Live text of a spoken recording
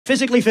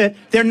physically fit.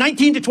 They're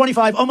 19 to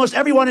 25. Almost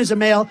everyone is a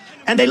male,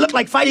 and they look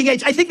like fighting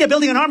age. I think they're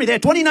building an army. They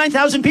had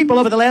 29,000 people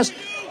over the last.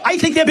 I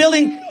think they're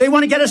building. They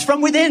want to get us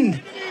from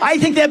within. I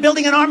think they're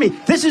building an army.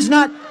 This is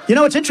not. You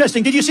know, it's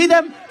interesting. Did you see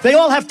them? They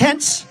all have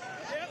tents.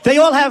 They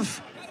all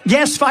have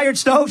gas-fired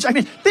stoves. I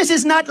mean, this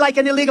is not like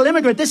an illegal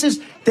immigrant.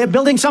 They're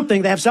building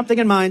something. They have something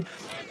in mind.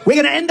 We're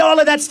going to end all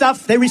of that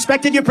stuff. They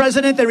respected your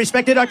president. They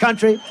respected our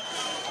country.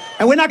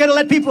 And we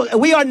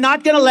are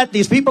not going to let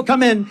these people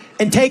come in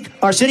and take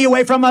our city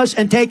away from us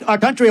and take our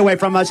country away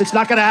from us. It's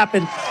not going to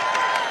happen.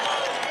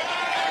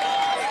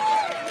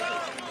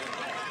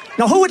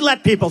 Now, who would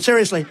let people,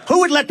 seriously, who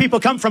would let people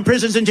come from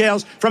prisons and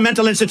jails, from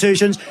mental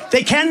institutions?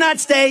 They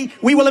cannot stay.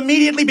 We will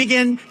immediately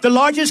begin the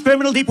largest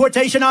criminal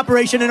deportation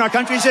operation in our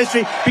country's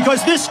history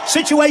because this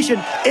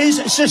situation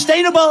is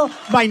sustainable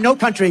by no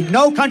country.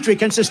 No country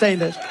can sustain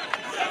this.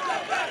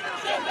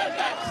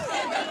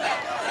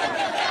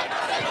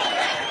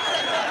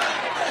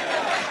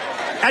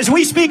 As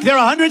we speak, there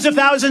are hundreds of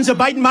thousands of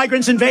Biden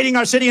migrants invading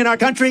our city and our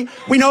country.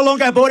 We no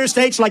longer have border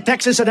states like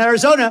Texas and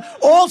Arizona.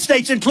 All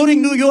states,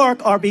 including New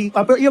York, are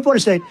your border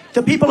state.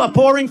 The people are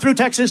pouring through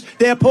Texas.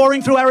 They're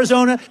pouring through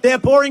Arizona. They're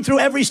pouring through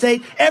every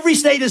state. Every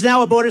state is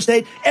now a border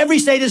state. Every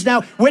state is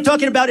now, we're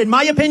talking about, in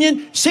my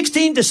opinion,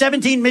 16 to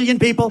 17 million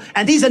people.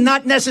 And these are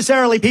not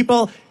necessarily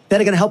people that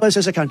are going to help us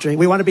as a country.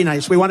 We want to be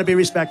nice. We want to be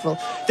respectful.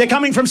 They're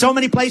coming from so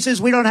many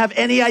places. We don't have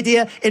any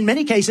idea. In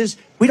many cases,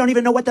 we don't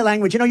even know what the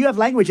language. You know, you have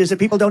languages that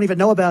people don't even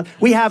know about.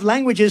 We have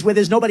languages where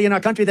there's nobody in our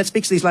country that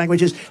speaks these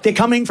languages. They're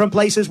coming from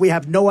places we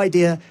have no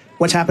idea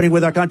what's happening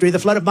with our country. The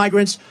flood of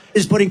migrants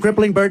is putting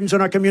crippling burdens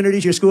on our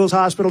communities, your schools,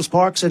 hospitals,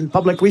 parks, and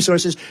public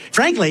resources.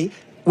 Frankly,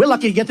 we're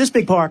lucky to get this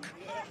big park.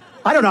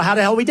 I don't know how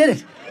the hell we did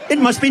it. It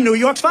must be New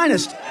York's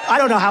finest. I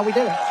don't know how we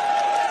did it.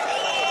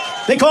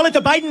 They call it the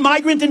Biden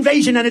migrant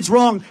invasion, and it's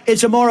wrong.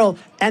 It's immoral.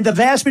 And the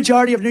vast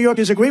majority of New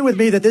Yorkers agree with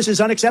me that this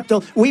is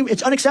unacceptable.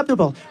 It's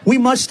unacceptable. We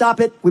must stop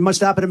it. We must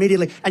stop it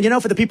immediately. And you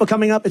know, for the people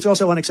coming up, it's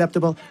also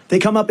unacceptable. They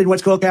come up in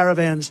what's called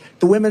caravans.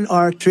 The women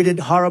are treated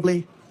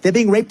horribly. They're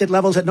being raped at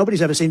levels that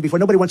nobody's ever seen before.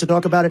 Nobody wants to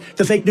talk about it.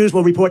 The fake news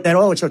will report that,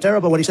 oh, it's so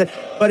terrible what he said.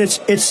 But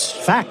it's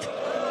fact.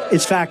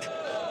 It's fact.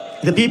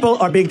 The people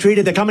are being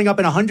treated. They're coming up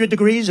in 100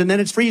 degrees, and then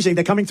it's freezing.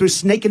 They're coming through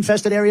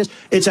snake-infested areas.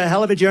 It's a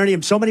hell of a journey,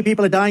 and so many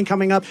people are dying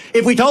coming up.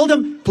 If we told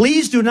them,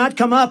 please do not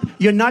come up,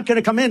 you're not going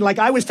to come in, like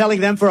I was telling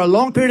them for a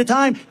long period of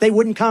time, they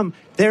wouldn't come.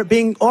 They're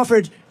being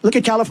offered, look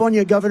at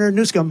California Governor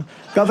Newsom.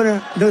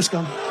 Governor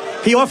Newsom.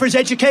 He offers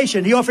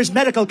education. He offers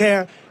medical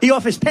care. He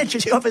offers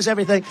pensions. He offers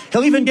everything.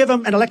 He'll even give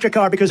them an electric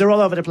car because they're all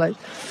over the place.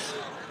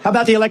 How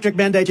about the electric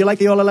mandate? You like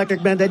the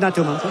all-electric mandate? Not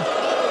too much.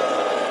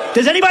 Huh?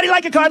 Does anybody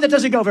like a car that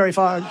doesn't go very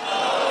far?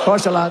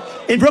 Costs a lot.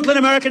 In Brooklyn,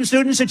 American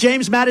students at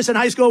James Madison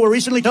High School were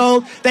recently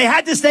told they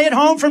had to stay at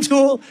home from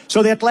school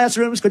so their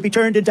classrooms could be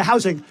turned into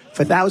housing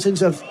for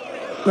thousands of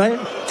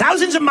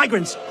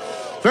migrants.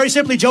 Very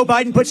simply, Joe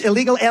Biden puts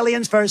illegal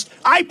aliens first.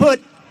 I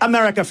put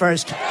America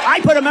first. I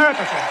put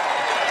America first.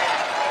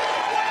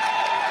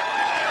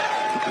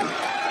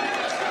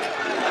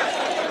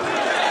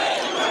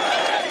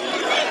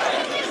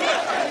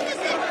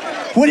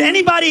 Would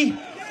anybody,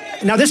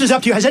 now this is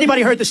up to you, has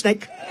anybody heard the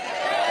snake?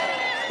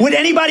 Would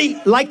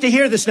anybody like to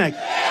hear the snake?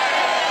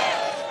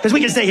 Because we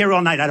can stay here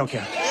all night, I don't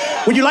care.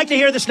 Would you like to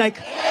hear the snake?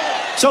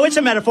 So it's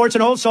a metaphor, it's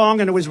an old song,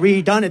 and it was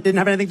redone. It didn't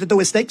have anything to do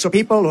with snakes or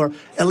people or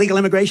illegal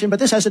immigration, but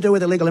this has to do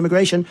with illegal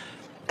immigration.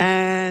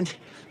 And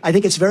I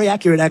think it's very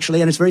accurate,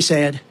 actually, and it's very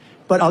sad.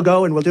 But I'll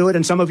go and we'll do it,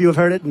 and some of you have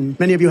heard it, and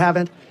many of you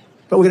haven't.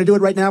 But we're going to do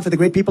it right now for the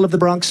great people of the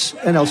Bronx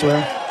and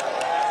elsewhere.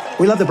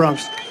 We love the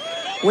Bronx.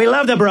 We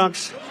love the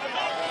Bronx.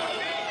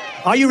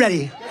 Are you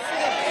ready?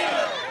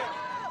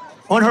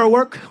 On her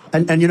work,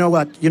 and you know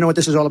what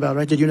this is all about,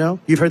 right? Did you know?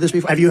 You've heard this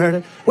before? Have you heard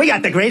it? We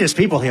got the greatest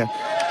people here.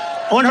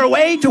 On her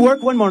way to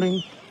work one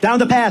morning, down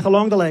the path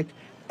along the lake,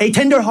 a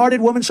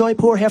tender-hearted woman saw a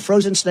poor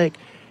half-frozen snake.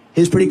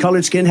 His pretty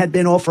colored skin had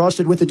been all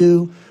frosted with the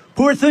dew.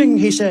 Poor thing,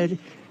 he said,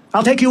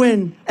 I'll take you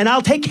in, and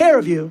I'll take care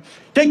of you.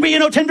 Take me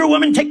in, O tender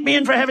woman, take me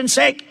in for heaven's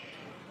sake.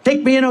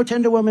 Take me in, O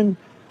tender woman,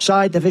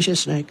 sighed the vicious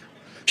snake.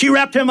 She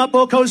wrapped him up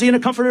all cozy in a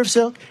comforter of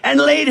silk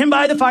and laid him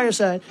by the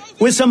fireside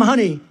with some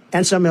honey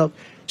and some milk.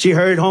 She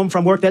hurried home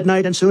from work that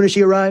night, and soon as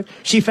she arrived,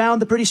 she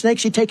found the pretty snake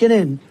she'd taken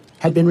in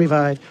had been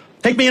revived.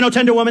 Take me in, O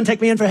tender woman, take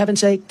me in for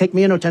heaven's sake. Take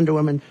me in, O tender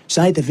woman,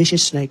 sighed the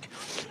vicious snake.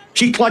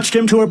 She clutched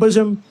him to her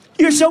bosom.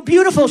 You're so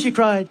beautiful, she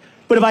cried.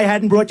 But if I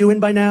hadn't brought you in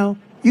by now,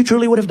 you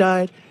truly would have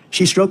died.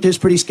 She stroked his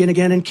pretty skin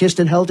again and kissed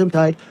and held him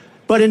tight.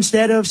 But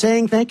instead of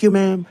saying thank you,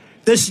 ma'am,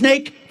 the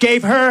snake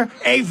gave her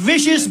a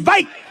vicious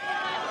bite.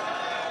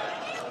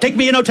 Take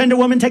me in, O tender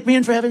woman, take me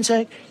in for heaven's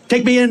sake.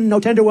 Take me in, O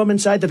tender woman,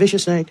 sighed the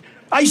vicious snake.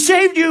 I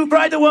saved you,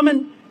 cried the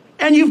woman,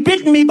 and you've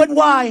bitten me, but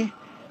why?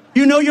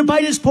 You know your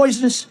bite is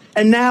poisonous,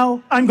 and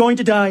now I'm going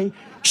to die.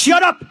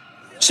 Shut up,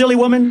 silly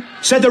woman,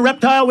 said the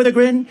reptile with a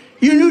grin.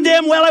 You knew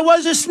damn well I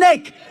was a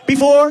snake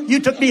before you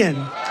took me in.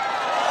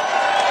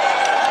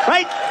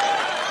 Right?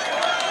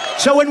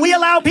 So when we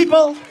allow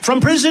people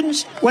from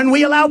prisons, when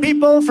we allow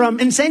people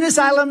from insane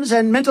asylums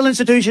and mental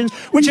institutions,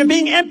 which are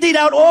being emptied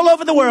out all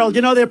over the world,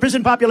 you know, their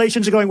prison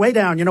populations are going way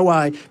down. You know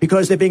why?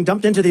 Because they're being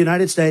dumped into the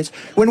United States.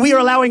 When we are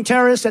allowing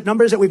terrorists at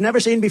numbers that we've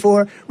never seen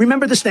before,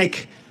 remember the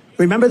snake.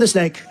 Remember the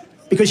snake.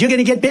 Because you're going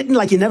to get bitten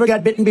like you never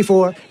got bitten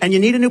before, and you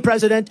need a new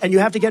president, and you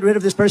have to get rid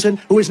of this person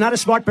who is not a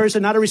smart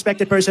person, not a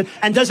respected person,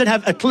 and doesn't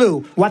have a clue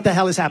what the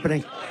hell is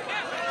happening.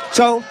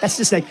 So, that's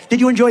the snake. Did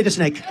you enjoy the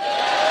snake?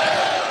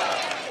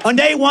 On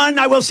day one,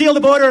 I will seal the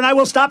border and I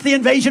will stop the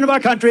invasion of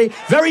our country.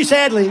 Very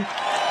sadly,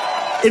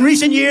 in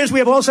recent years, we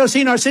have also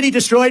seen our city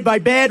destroyed by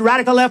bad,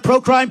 radical left,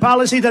 pro-crime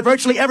policy that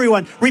virtually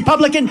everyone,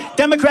 Republican,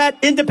 Democrat,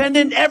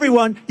 Independent,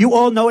 everyone, you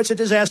all know it's a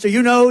disaster.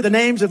 You know the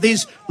names of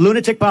these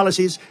lunatic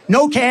policies.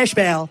 No cash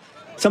bail.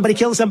 Somebody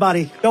kills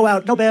somebody. Go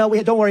out. No bail.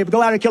 Don't worry.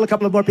 Go out and kill a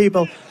couple of more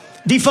people.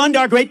 Defund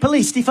our great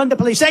police. Defund the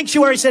police.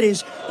 Sanctuary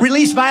cities.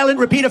 Release violent,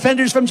 repeat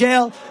offenders from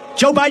jail.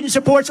 Joe Biden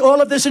supports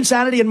all of this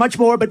insanity and much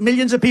more, but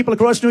millions of people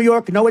across New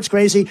York know it's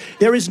crazy.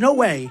 There is no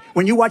way,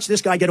 when you watch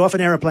this guy get off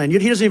an airplane, he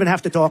doesn't even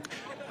have to talk.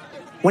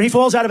 When he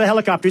falls out of a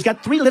helicopter, he's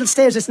got 3 little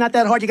stairs. It's not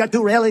that hard. You got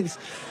 2 railings.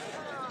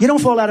 You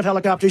don't fall out of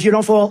helicopters. You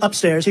don't fall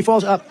upstairs. He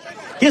falls up.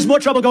 He has more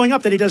trouble going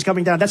up than he does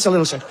coming down. That's a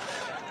little sick.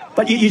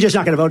 But you're just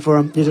not going to vote for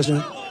him. You're just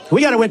not.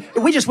 We got to win.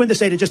 If we just win the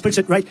state, it just puts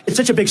it right. It's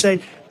such a big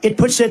state. It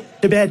puts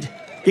it to bed.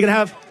 You're going to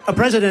have a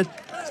president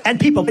and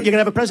people. You're going to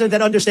have a president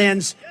that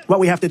understands what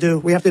we have to do.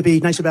 We have to be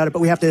nice about it, but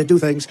we have to do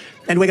things.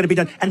 And we're going to be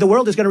done. And the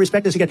world is going to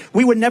respect us again.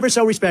 We were never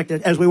so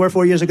respected as we were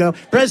 4 years ago.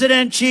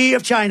 President Xi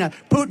of China.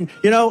 Putin.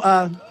 You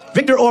know,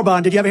 Viktor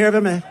Orban. Did you ever hear of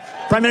him?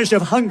 Prime Minister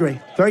of Hungary.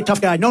 Very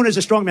tough guy. Known as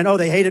a strong man. Oh,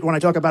 they hate it when I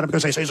talk about him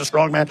because they say he's a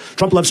strong man.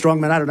 Trump loves strong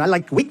men. I don't know. I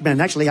like weak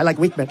men, actually. I like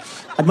weak men.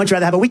 I'd much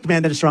rather have a weak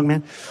man than a strong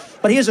man.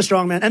 But he is a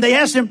strong man. And they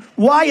asked him,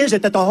 why is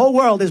it that the whole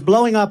world is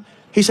blowing up?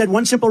 He said,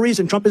 one simple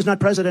reason, Trump is not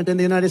president in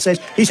the United States.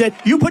 He said,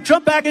 you put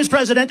Trump back as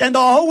president and the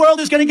whole world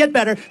is going to get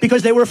better,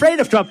 because they were afraid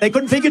of Trump. They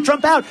couldn't figure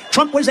Trump out.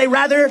 Trump was a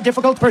rather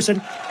difficult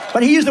person,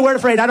 but he used the word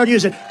afraid. I don't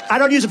use it. I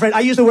don't use afraid.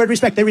 I use the word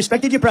respect. They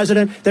respected your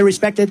president. They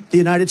respected the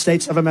United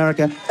States of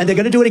America, and they're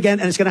going to do it again,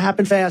 and it's going to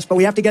happen fast, but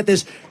we have to get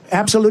this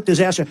absolute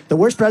disaster. The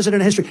worst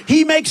president in history.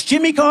 He makes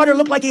Jimmy Carter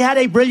look like he had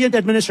a brilliant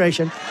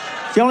administration.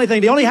 The only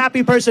thing, the only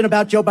happy person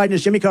about Joe Biden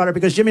is Jimmy Carter,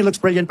 because Jimmy looks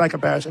brilliant by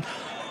comparison.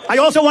 I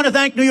also want to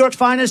thank New York's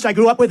finest. I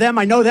grew up with them.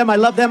 I know them. I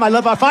love them. I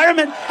love our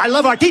firemen. I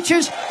love our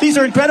teachers. These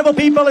are incredible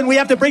people, and we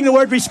have to bring the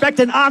word respect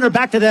and honor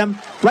back to them,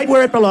 right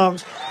where it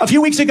belongs. A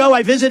few weeks ago,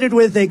 I visited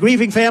with a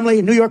grieving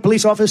family, New York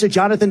police officer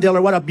Jonathan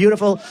Diller. What a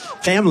beautiful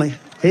family.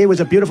 He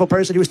was a beautiful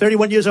person. He was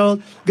 31 years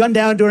old, gunned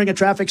down during a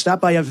traffic stop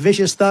by a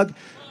vicious thug,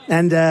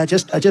 and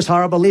just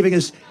horrible, leaving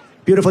his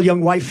beautiful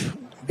young wife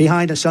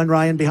behind, a son,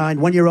 Ryan, behind,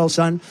 1-year-old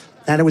son.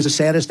 And it was the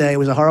saddest day. It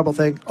was a horrible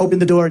thing.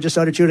 Opened the door and just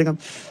started shooting him.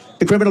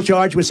 The criminal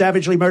charge was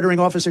savagely murdering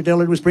Officer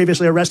Dillard, was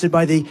previously arrested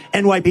by the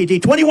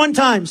NYPD 21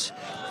 times.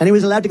 And he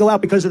was allowed to go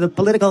out because of the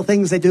political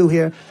things they do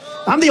here.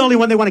 I'm the only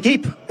one they want to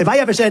keep. If I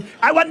ever said,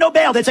 I want no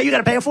bail, they'd say, you got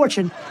to pay a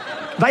fortune.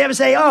 If I ever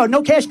say, oh,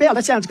 no cash bail,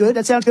 that sounds good,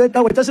 that sounds good.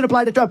 No, it doesn't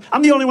apply to Trump.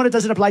 I'm the only one it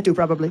doesn't apply to,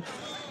 probably.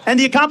 And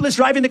the accomplice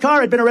driving the car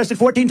had been arrested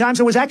 14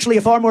 times and was actually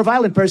a far more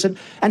violent person.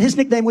 And his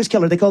nickname was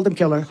Killer. They called him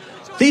Killer.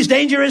 These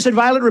dangerous and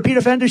violent repeat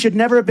offenders should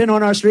never have been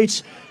on our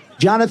streets.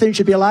 Jonathan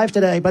should be alive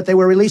today, but they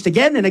were released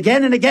again and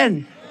again and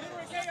again.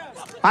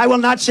 I will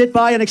not sit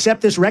by and accept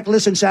this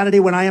reckless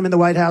insanity when I am in the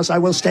White House. I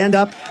will stand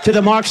up to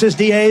the Marxist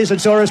DAs and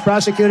Soros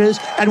prosecutors,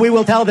 and we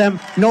will tell them,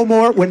 no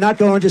more, we're not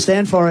going to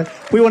stand for it.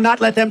 We will not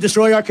let them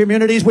destroy our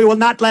communities. We will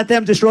not let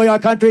them destroy our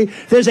country.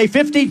 There's a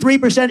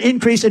 53%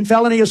 increase in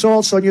felony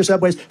assaults on your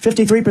subways.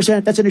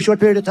 53%, that's in a short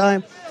period of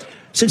time.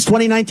 Since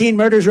 2019,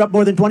 murders are up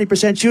more than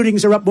 20%,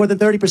 shootings are up more than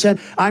 30%.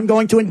 I'm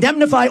going to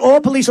indemnify all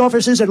police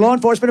officers and law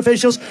enforcement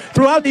officials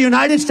throughout the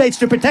United States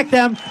to protect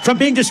them from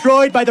being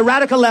destroyed by the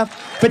radical left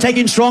for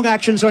taking strong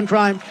actions on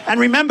crime. And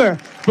remember,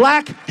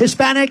 Black,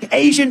 Hispanic,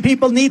 Asian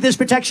people need this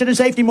protection and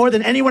safety more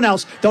than anyone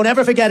else. Don't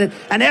ever forget it.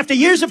 And after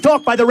years of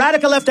talk by the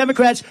radical left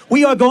Democrats,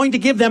 we are going to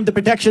give them the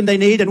protection they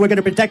need, and we're going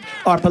to protect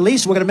our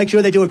police. We're going to make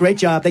sure they do a great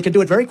job. They can do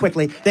it very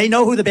quickly. They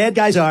know who the bad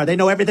guys are. They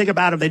know everything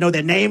about them. They know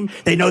their name.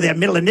 They know their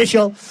middle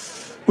initial.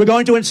 We're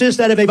going to insist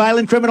that if a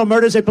violent criminal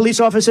murders a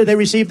police officer, they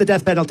receive the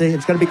death penalty.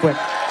 It's going to be quick.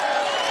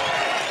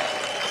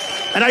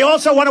 And I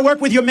also want to work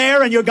with your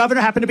mayor and your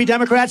governor, happen to be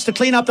Democrats, to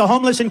clean up the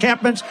homeless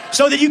encampments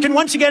so that you can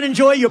once again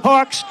enjoy your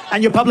parks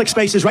and your public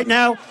spaces. Right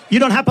now, you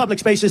don't have public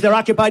spaces. They're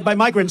occupied by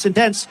migrants in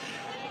tents.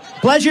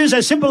 Pleasures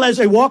as simple as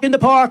a walk in the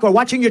park or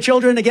watching your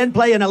children again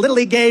play in a Little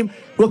League game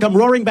will come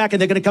roaring back,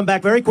 and they're going to come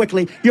back very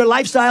quickly. Your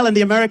lifestyle and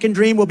the American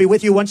dream will be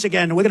with you once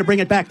again. And we're going to bring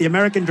it back, the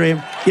American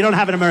dream. You don't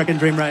have an American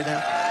dream right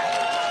now.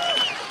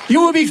 You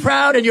will be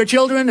proud, and your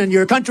children and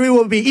your country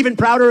will be even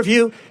prouder of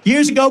you.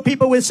 Years ago,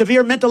 people with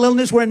severe mental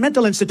illness were in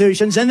mental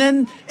institutions, and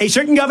then a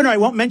certain governor, I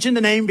won't mention the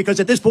name because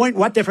at this point,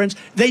 what difference?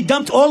 They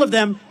dumped all of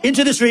them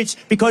into the streets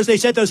because they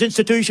said those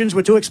institutions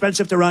were too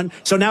expensive to run.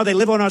 So now they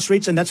live on our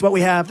streets, and that's what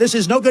we have. This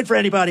is no good for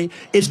anybody.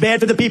 It's bad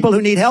for the people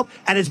who need help,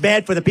 and it's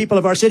bad for the people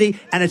of our city,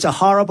 and it's a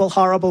horrible,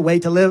 horrible way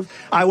to live.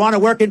 I want to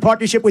work in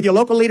partnership with your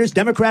local leaders,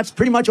 Democrats,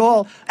 pretty much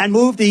all, and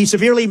move the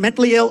severely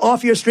mentally ill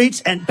off your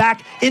streets and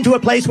back into a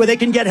place where they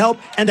can get help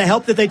and the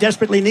help that they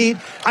desperately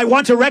need. I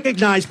want to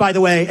recognize, by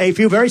the way, a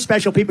few very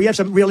special people. You have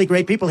some really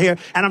great people here,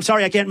 and I'm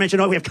sorry I can't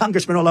mention, we have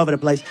congressmen all over the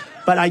place,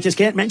 but I just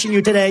can't mention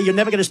you today. You're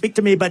never going to speak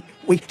to me, but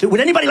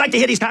would anybody like to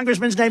hear these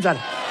congressmen's names?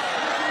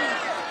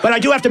 But I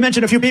do have to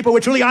mention a few people.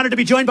 We're truly honored to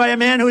be joined by a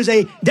man who is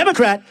a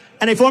Democrat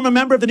and a former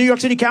member of the New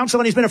York City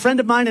Council, and he's been a friend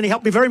of mine, and he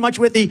helped me very much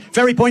with the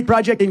Ferry Point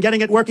project and getting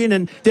it working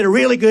and did a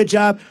really good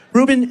job.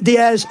 Ruben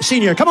Diaz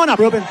Sr. Come on up,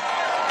 Ruben.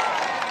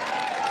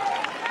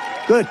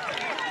 Good.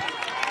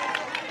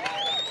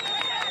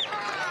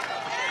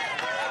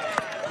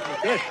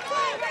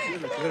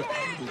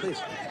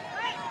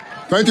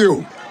 Thank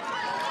you.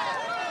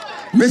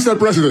 Mr.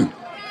 President,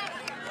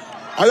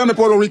 I am a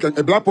Puerto Rican,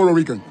 a black Puerto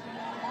Rican.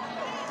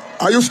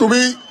 I used to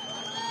be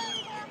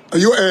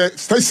a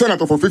state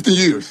senator for 15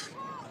 years.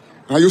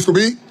 I used to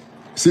be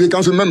city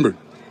council member.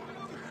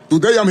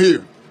 Today I'm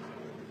here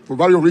for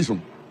various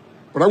reasons.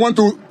 But I want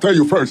to tell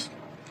you first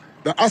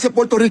that as a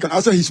Puerto Rican,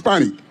 as a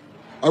Hispanic,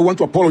 I want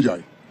to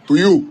apologize to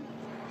you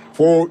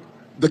for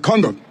the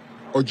conduct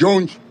of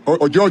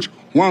George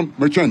Juan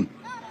Merchant.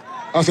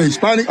 As a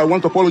Hispanic, I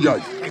want to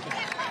apologize.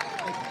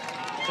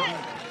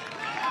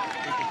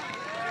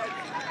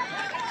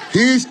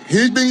 He's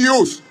been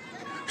used.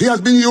 He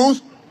has been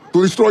used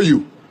to destroy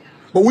you.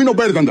 But we know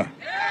better than that.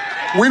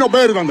 We know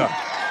better than that.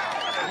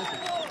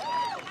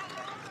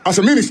 As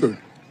a minister,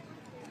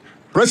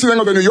 president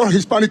of the New York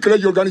Hispanic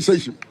Clergy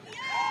Organization,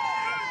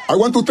 I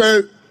want to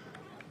tell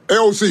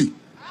AOC,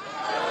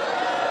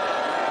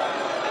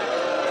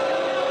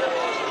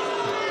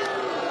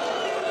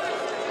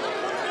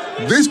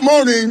 this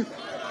morning,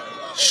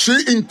 she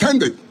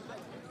intended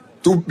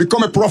to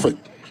become a prophet.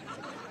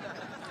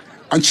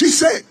 And she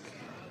said,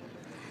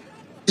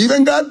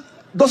 even God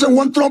doesn't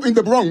want Trump in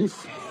the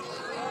Bronx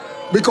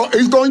because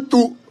it's going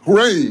to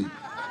rain.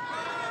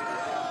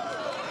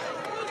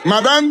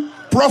 Madam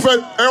Prophet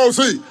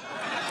AOC,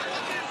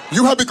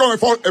 you have become a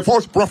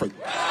false prophet.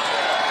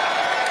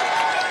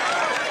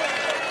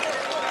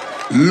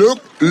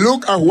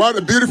 Look at what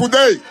a beautiful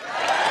day.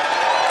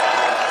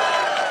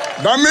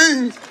 That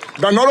means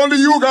that not only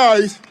you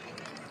guys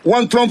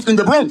want Trump in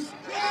the Bronx,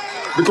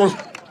 because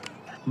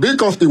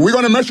if we're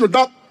going to measure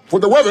that for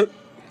the weather,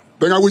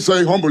 then I would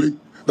say humbly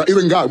that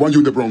even God wants you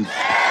in the Bronx.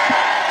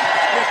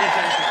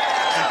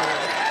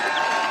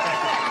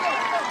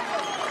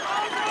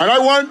 And I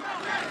want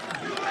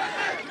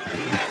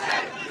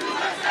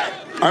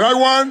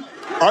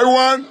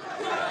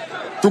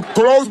to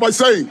close by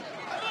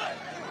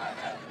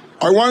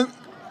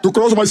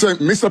saying,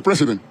 Mr.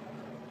 President,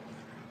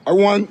 I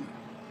want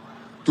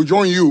to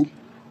join you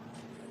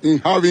in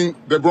having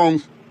the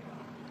Bronx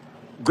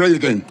great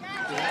again.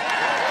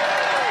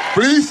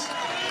 Please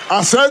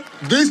accept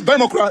this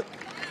Democrat,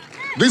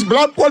 this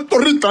black Puerto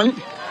Rican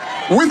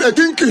with a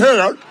kinky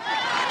hair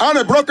and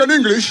a broken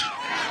English.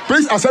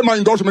 Please accept my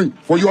endorsement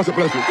for you as a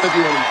president. Thank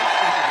you very much.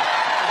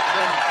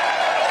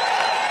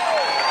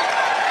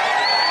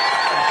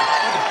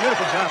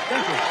 Beautiful job.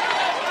 Thank you.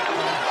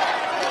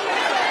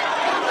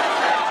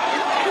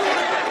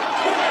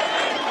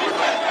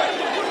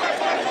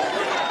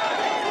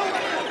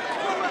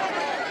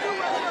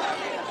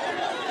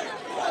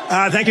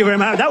 Thank you very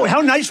much.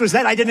 How nice was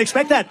that? I didn't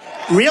expect that.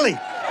 Really?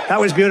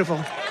 That was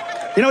beautiful.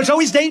 You know, it's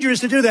always dangerous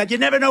to do that. You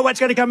never know what's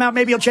going to come out.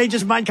 Maybe he'll change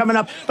his mind coming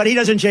up, but he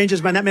doesn't change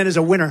his mind. That man is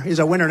a winner. He's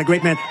a winner and a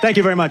great man. Thank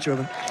you very much,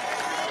 Ruben.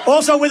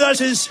 Also with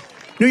us is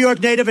New York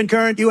native and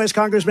current U.S.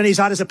 Congressman. He's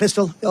hot as a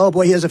pistol. Oh,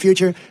 boy, he has a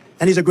future.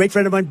 And he's a great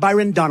friend of mine,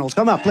 Byron Donalds.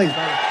 Come up, please,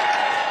 Byron.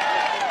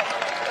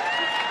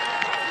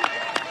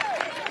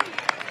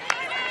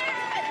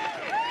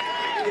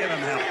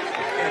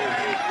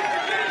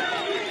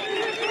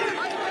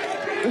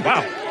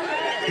 Wow.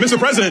 Mr.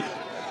 President,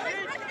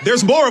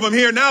 there's more of them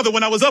here now than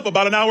when I was up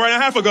about an hour and a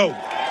half ago.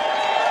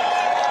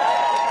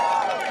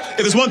 If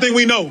there's one thing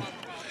we know,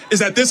 is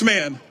that this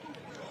man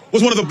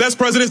was one of the best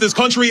presidents this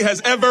country has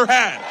ever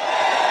had.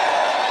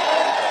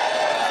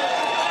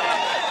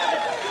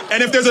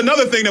 And if there's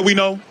another thing that we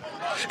know,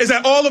 is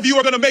that all of you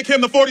are going to make him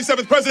the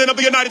 47th president of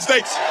the United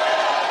States.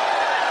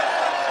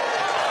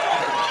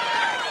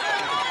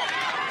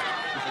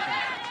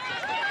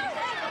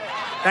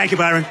 Thank you,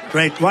 Byron.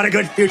 Great. What a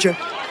good future.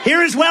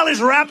 Here as well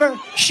is rapper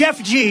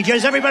Chef G.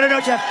 Does everybody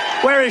know Chef?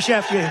 Where is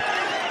Chef G?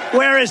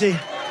 Where is he?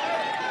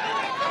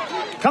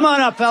 Come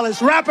on up,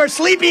 fellas. Rapper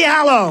Sleepy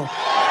Hollow.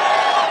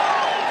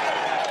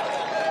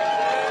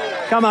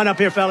 Come on up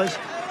here, fellas.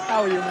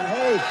 How are you, man?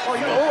 Hey.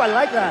 Oh, I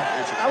like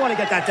that. I want to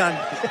get that done.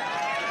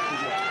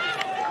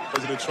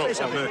 President Trump,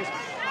 man.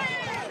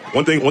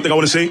 One thing I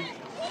want to say.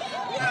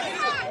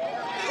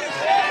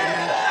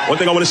 One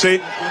thing I want to say,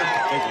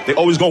 they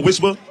always gonna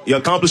whisper your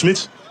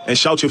accomplishments and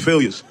shout your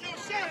failures.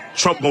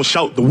 Trump gonna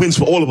shout the wins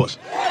for all of us.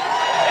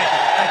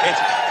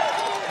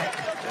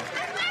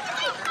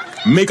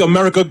 Make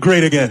America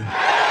great again.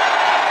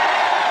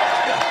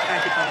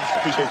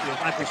 Appreciate you.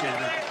 I appreciate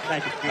it.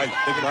 Thank you.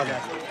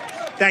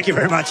 Thank you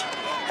very much.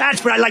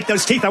 That's where I like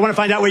those teeth. I want to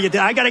find out where you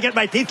did. I got to get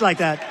my teeth like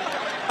that.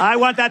 I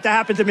want that to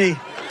happen to me.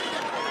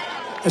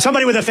 As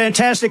somebody with a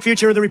fantastic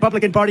future in the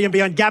Republican Party and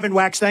beyond, Gavin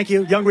Wax, thank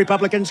you. Young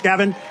Republicans,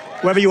 Gavin,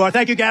 wherever you are.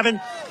 Thank you, Gavin.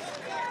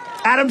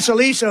 Adam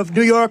Solis of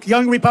New York,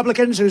 Young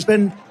Republicans, who's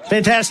been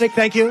fantastic.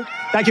 Thank you.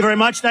 Thank you very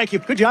much. Thank you.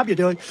 Good job you're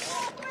doing.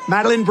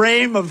 Madeline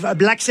Brame of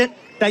Blexit.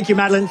 Thank you,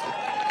 Madeline.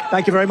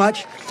 Thank you very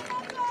much.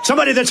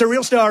 Somebody that's a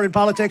real star in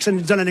politics and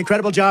has done an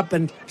incredible job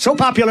and so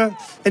popular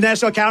in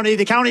Nassau County.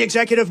 The county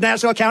executive of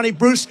Nassau County,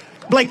 Bruce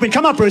Blakeman.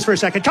 Come up, Bruce, for a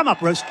second. Come up,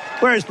 Bruce.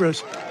 Where is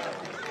Bruce?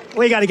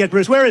 We got to get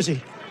Bruce. Where is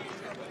he?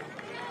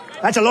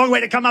 That's a long way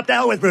to come up to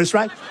hell with Bruce,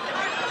 right?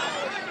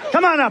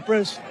 Come on up,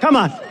 Bruce. Come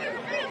on.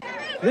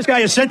 This guy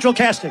is central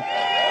casting.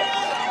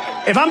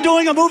 If I'm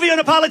doing a movie on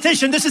a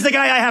politician, this is the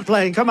guy I have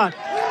playing. Come on.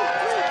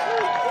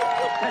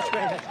 That's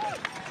great.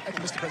 Thank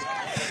you, Mr.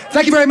 President.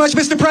 Thank you very much,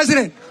 Mr.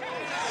 President.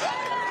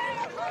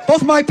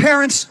 Both my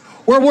parents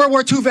were World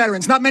War II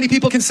veterans. Not many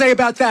people can say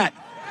about that.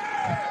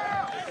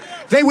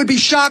 They would be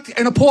shocked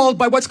and appalled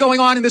by what's going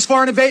on in this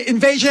foreign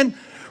invasion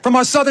from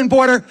our southern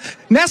border.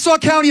 Nassau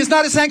County is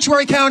not a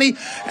sanctuary county,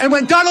 and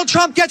when Donald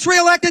Trump gets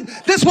reelected,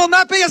 this will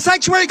not be a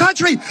sanctuary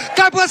country.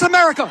 God bless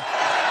America.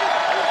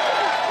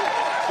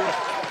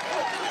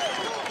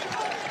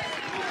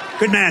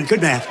 Good man,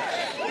 good man.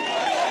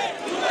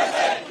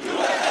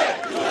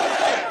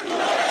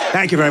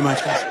 Thank you very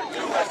much, guys.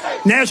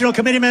 National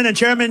Committeeman and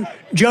Chairman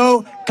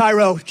Joe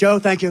Cairo. Joe,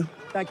 thank you.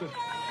 Thank you.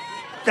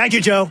 Thank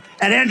you, Joe.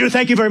 And Andrew,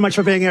 thank you very much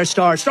for being our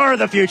star of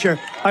the future.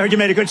 I heard you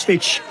made a good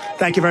speech.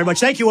 Thank you very much.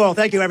 Thank you all.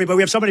 Thank you, everybody.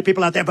 We have so many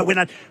people out there, but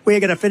we're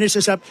going to finish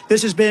this up.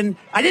 This has been,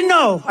 I didn't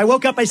know. I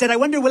woke up, I said, I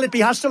wonder, will it be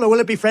hostile or will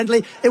it be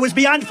friendly? It was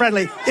beyond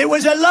friendly. It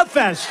was a love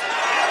fest.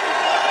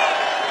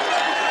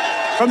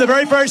 From the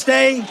very first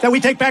day that we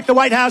take back the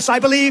White House, I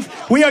believe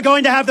we are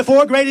going to have the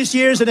 4 greatest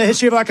years in the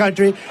history of our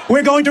country.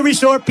 We're going to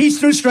restore peace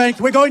through strength.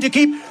 We're going to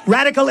keep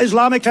radical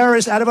Islamic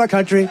terrorists out of our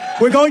country.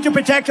 We're going to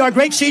protect our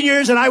great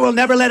seniors, and I will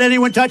never let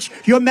anyone touch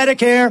your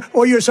Medicare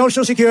or your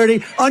Social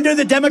Security. Under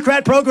the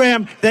Democrat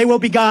program, they will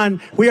be gone.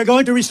 We are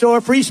going to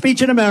restore free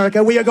speech in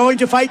America. We are going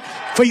to fight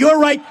for your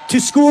right to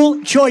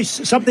school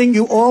choice, something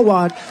you all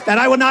want.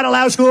 And I will not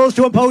allow schools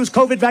to impose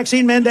COVID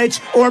vaccine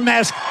mandates or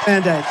mask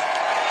mandates.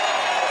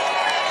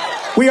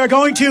 We are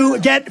going to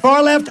get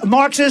far-left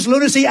Marxist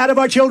lunacy out of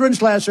our children's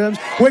classrooms.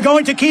 We're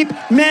going to keep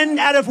men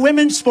out of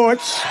women's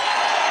sports.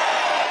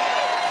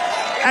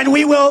 And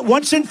we will,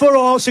 once and for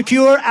all,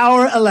 secure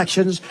our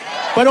elections.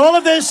 But all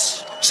of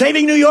this,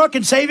 saving New York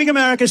and saving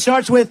America,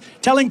 starts with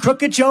telling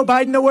crooked Joe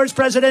Biden, the worst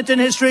president in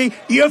history,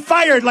 you're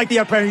fired, like the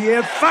apprentice.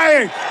 You're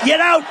fired. Get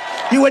out.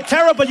 You were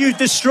terrible. You're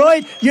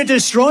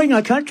destroying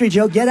our country,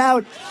 Joe. Get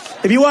out.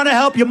 If you want to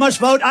help, you must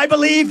vote. I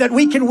believe that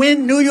we can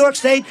win New York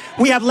State.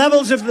 We have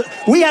levels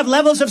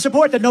of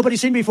support that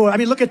nobody's seen before. I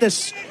mean, look at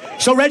this.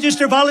 So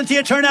register,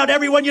 volunteer, turn out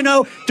everyone you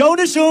know. Don't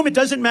assume it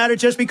doesn't matter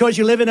just because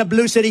you live in a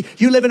blue city.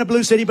 You live in a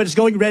blue city, but it's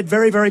going red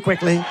very, very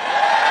quickly.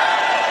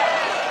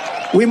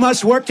 We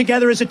must work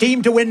together as a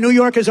team to win. New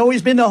York has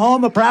always been the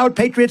home of proud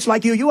patriots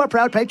like you. You are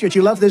proud patriots.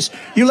 You love this.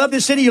 You love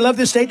this city. You love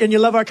this state, and you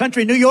love our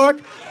country. New York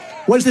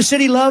was the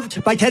city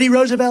loved by Teddy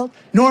Roosevelt,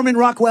 Norman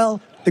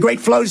Rockwell, the great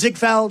Flo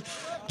Ziegfeld,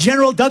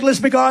 General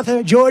Douglas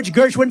MacArthur, George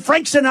Gershwin,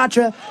 Frank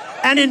Sinatra,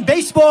 and in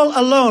baseball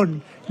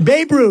alone,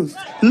 Babe Ruth,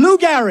 Lou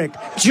Gehrig,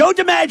 Joe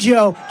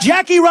DiMaggio,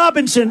 Jackie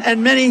Robinson,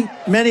 and many,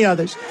 many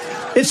others.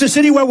 It's the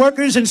city where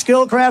workers and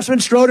skilled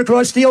craftsmen strode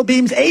across steel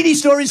beams 80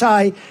 stories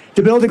high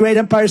to build the great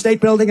Empire State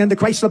Building and the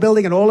Chrysler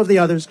Building and all of the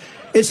others.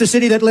 It's the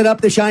city that lit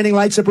up the shining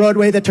lights of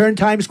Broadway, that turned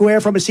Times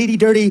Square from a seedy,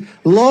 dirty,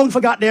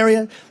 long-forgotten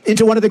area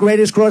into one of the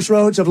greatest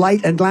crossroads of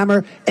light and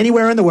glamour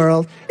anywhere in the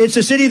world. It's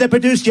the city that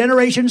produced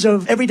generations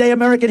of everyday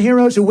American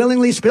heroes who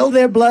willingly spilled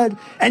their blood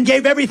and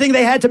gave everything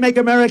they had to make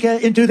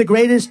America into the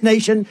greatest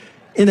nation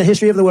in the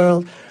history of the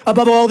world.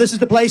 Above all, this is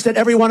the place that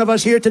every one of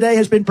us here today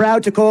has been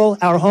proud to call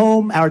our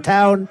home, our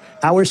town,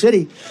 our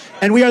city.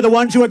 And we are the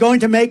ones who are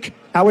going to make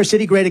our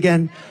city great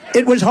again.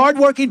 It was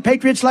hardworking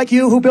patriots like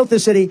you who built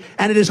this city,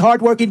 and it is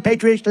hardworking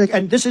patriots,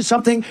 and this is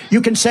something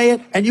you can say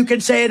it, and you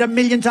can say it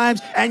 1,000,000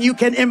 times, and you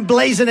can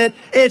emblazon it.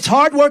 It's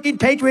hardworking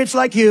patriots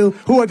like you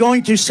who are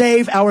going to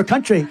save our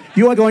country.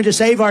 You are going to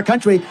save our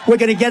country. We're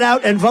going to get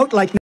out and vote like